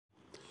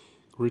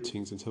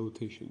Greetings and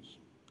salutations.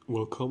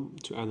 Welcome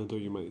to Another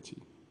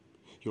Humanity,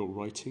 your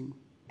writing,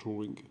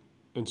 drawing,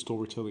 and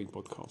storytelling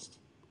podcast.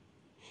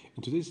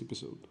 In today's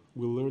episode,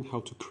 we'll learn how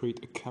to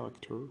create a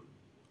character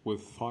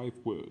with 5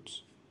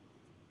 words.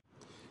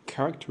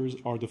 Characters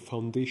are the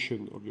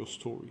foundation of your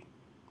story,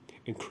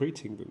 and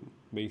creating them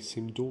may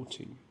seem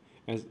daunting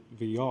as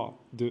they are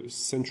the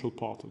central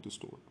part of the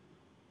story.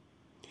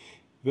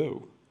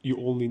 Though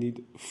you only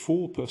need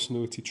 4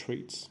 personality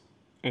traits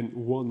and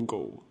 1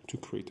 goal to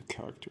create a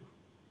character.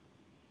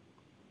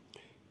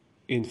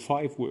 In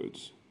 5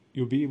 words,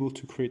 you'll be able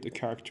to create a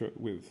character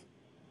with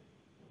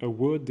a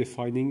word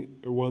defining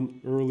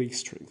 1 early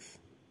strength,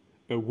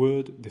 a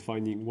word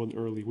defining 1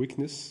 early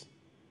weakness,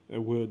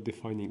 a word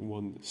defining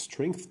 1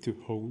 strength to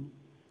hone,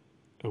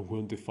 a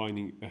word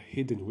defining a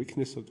hidden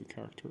weakness of the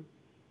character,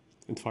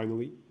 and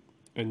finally,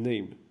 a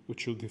name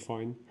which will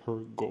define her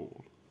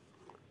goal.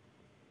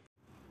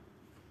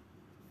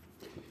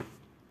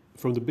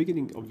 From the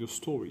beginning of your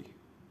story,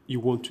 you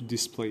want to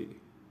display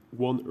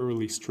 1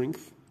 early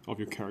strength of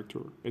your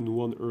character and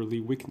 1 early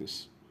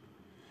weakness.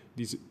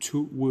 These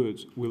 2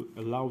 words will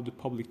allow the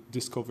public to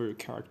discover your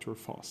character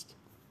fast.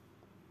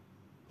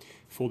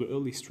 For the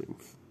early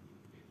strength,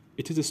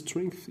 it is a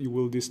strength you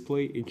will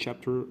display in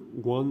chapter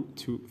 1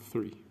 to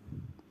 3.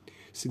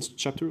 Since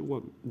chapter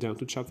 1 down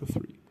to chapter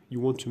 3, you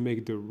want to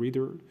make the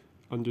reader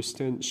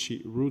understand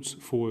she roots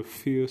for a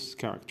fierce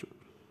character.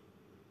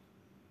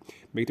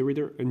 Make the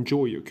reader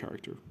enjoy your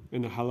character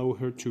and allow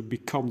her to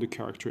become the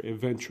character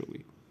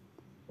eventually.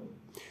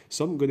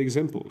 Some good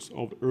examples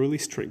of early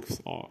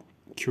strengths are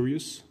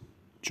curious,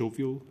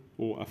 jovial,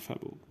 or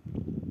affable.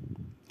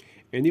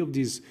 Any of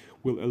these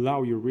will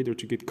allow your reader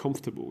to get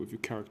comfortable with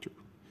your character,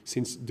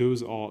 since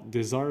those are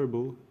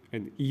desirable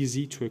and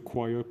easy to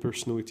acquire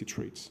personality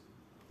traits.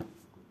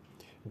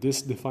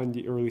 This defines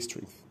the early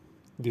strength,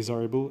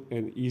 desirable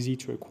and easy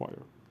to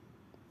acquire.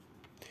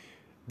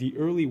 The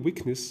early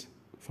weakness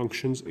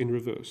functions in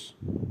reverse.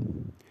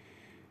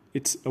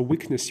 It's a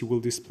weakness you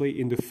will display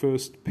in the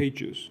first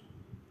pages.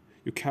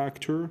 Your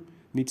character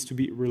needs to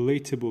be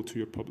relatable to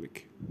your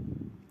public.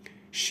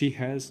 She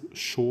has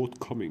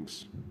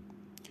shortcomings.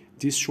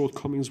 These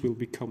shortcomings will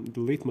become the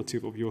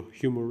leitmotif of your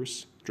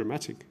humorous,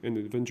 dramatic, and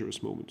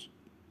adventurous moments.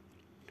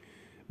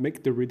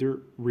 Make the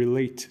reader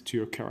relate to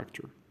your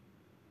character.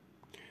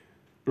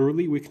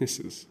 Early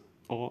weaknesses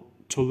are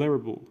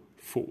tolerable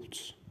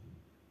faults.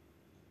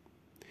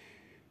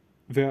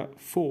 They are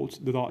faults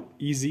that are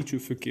easy to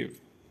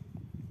forgive.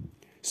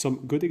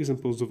 Some good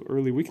examples of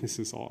early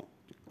weaknesses are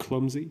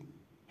clumsy,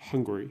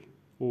 hungry,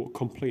 or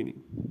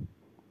complaining.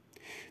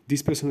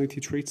 These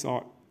personality traits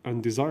are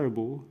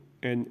undesirable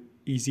and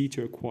easy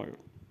to acquire.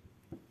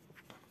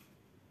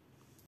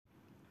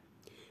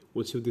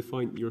 Once you've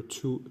defined your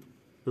 2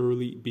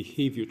 early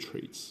behavior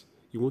traits,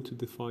 you want to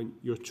define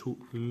your 2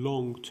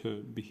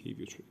 long-term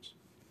behavior traits.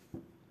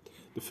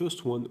 The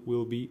first one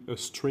will be a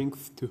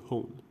strength to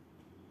hone.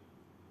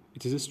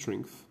 It is a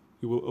strength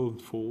you will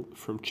unfold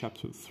from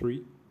chapter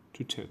 3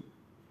 to 10.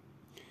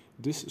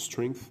 This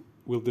strength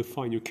will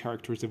define your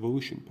character's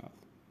evolution path.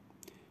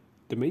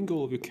 The main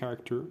goal of your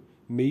character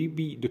may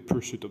be the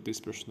pursuit of this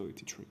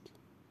personality trait.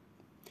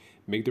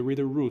 Make the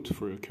reader root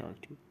for your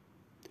character.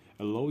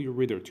 Allow your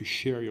reader to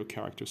share your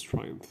character's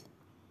triumph.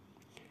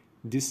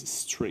 This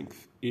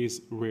strength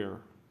is rare,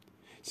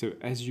 so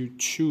as you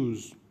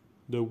choose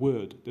the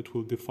word that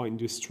will define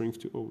this strength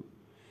to own,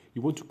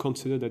 you want to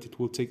consider that it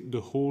will take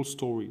the whole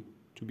story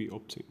to be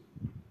obtained.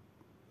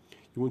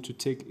 You want to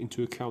take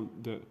into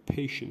account the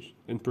patience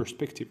and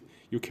perspective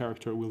your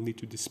character will need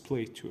to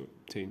display to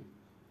obtain.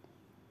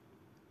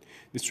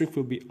 The strength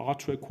will be hard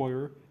to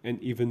acquire and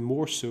even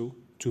more so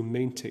to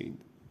maintain.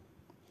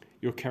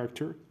 Your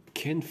character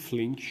can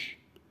flinch,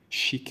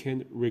 she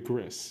can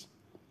regress.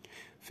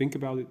 Think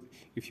about it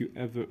if you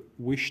ever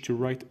wish to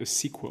write a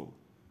sequel.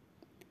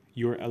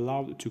 You are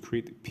allowed to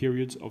create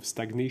periods of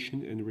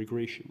stagnation and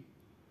regression.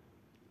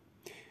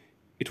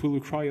 It will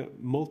require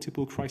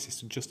multiple crises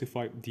to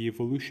justify the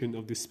evolution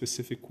of this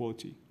specific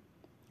quality.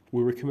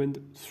 We recommend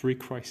 3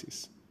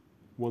 crises,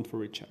 1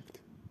 for each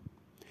act.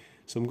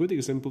 Some good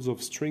examples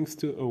of strengths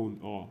to own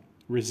are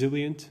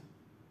resilient,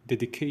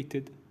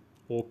 dedicated,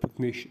 or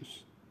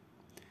pugnacious.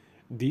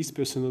 These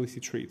personality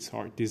traits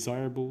are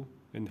desirable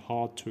and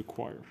hard to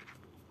acquire.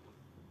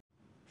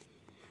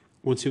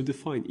 Once you've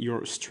defined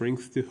your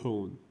strength to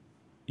hone,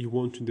 you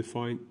want to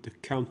define the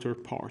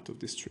counterpart of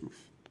this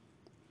strength,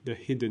 the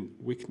hidden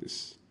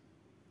weakness.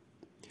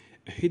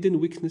 A hidden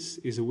weakness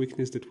is a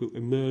weakness that will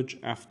emerge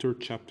after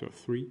chapter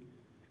 3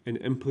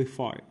 and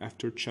amplify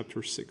after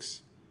chapter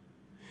 6.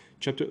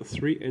 Chapter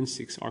 3 and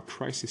 6 are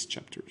crisis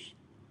chapters.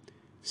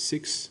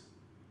 6,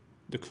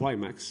 the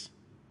climax,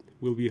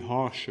 will be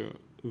harsher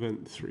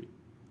than 3.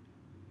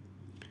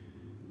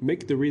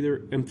 Make the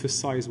reader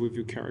emphasize with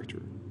your character.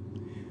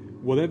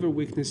 Whatever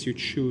weakness you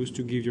choose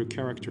to give your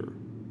character,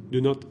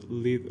 do not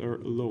leave her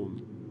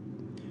alone.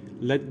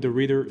 Let the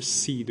reader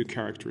see the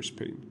character's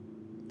pain.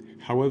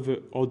 However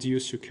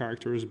odious your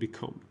characters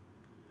become,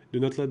 do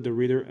not let the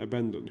reader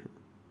abandon her.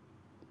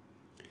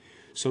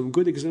 Some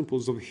good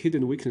examples of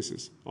hidden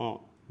weaknesses are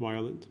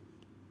violent,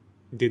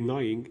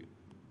 denying,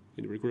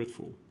 and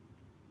regretful.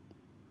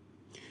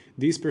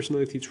 These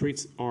personality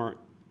traits are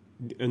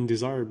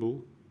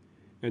undesirable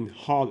and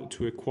hard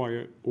to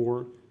acquire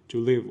or to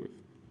live with.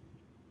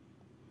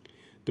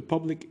 The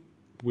public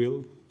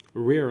will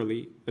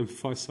rarely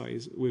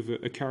emphasize with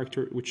a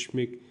character which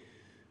make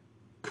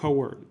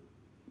coward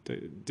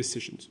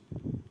decisions.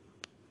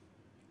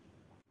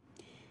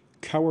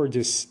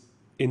 Cowardice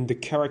in the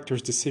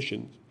character's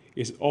decision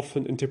is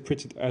often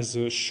interpreted as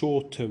a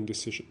short-term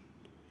decision.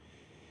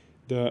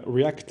 The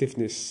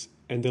reactiveness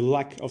and the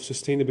lack of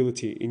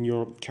sustainability in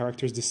your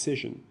character's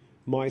decision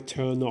might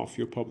turn off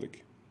your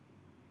public.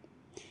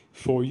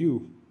 For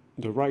you,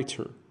 the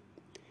writer,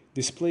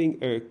 displaying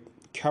a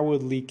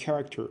cowardly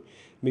character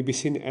may be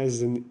seen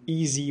as an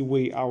easy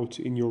way out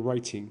in your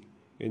writing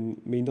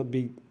and may not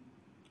be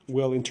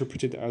well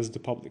interpreted as the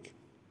public,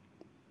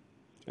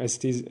 as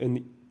it is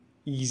an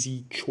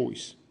easy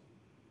choice.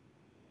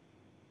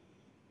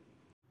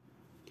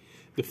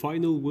 The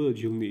final word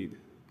you'll need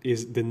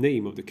is the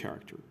name of the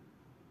character.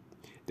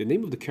 The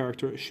name of the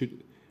character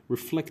should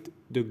reflect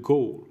the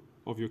goal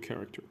of your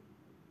character.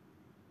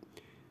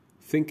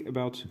 Think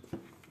about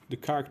the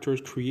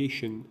character's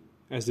creation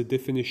as the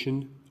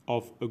definition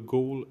of a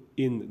goal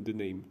in the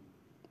name.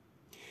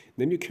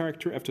 Name your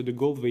character after the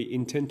goal they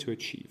intend to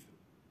achieve.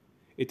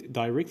 It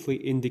directly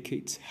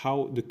indicates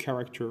how the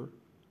character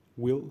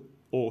will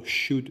or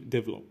should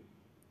develop,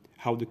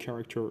 how the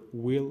character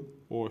will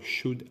or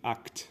should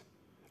act,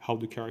 how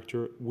the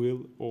character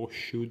will or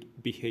should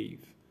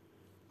behave.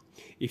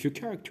 If your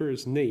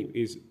character's name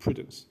is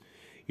Prudence,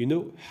 you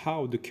know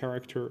how the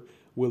character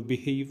will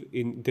behave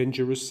in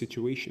dangerous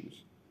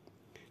situations.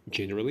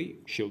 Generally,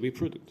 she'll be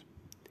prudent.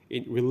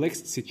 In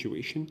relaxed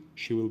situations,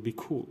 she will be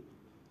cool.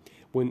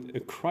 When a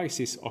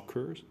crisis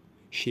occurs,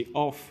 she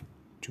ought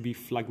to be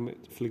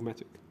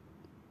phlegmatic.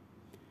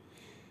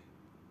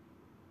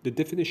 The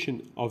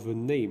definition of a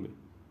name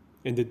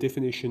and the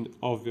definition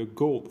of a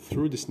goal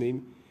through this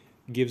name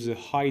gives a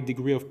high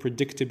degree of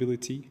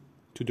predictability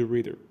to the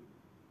reader.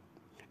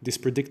 This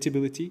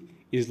predictability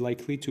is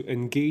likely to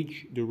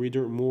engage the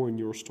reader more in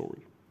your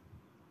story.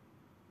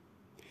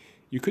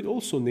 You could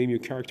also name your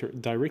character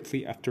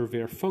directly after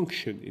their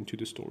function into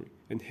the story,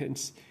 and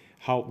hence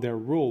how their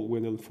role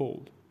will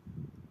unfold.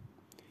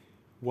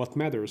 What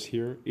matters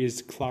here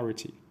is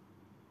clarity.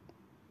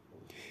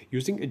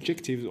 Using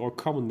adjectives or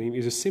common name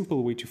is a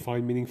simple way to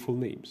find meaningful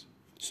names.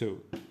 So,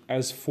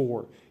 as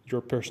for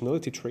your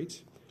personality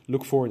traits,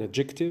 look for an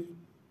adjective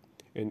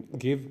and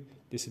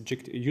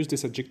use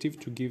this adjective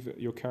to give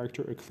your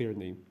character a clear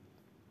name.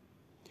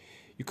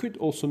 You could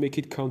also make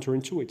it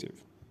counterintuitive.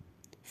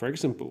 For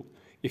example,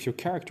 if your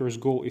character's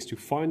goal is to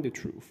find the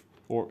truth,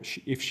 or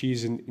if she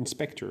is an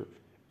inspector,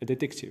 a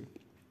detective,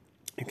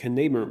 you can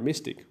name her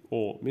Mystic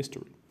or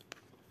Mystery.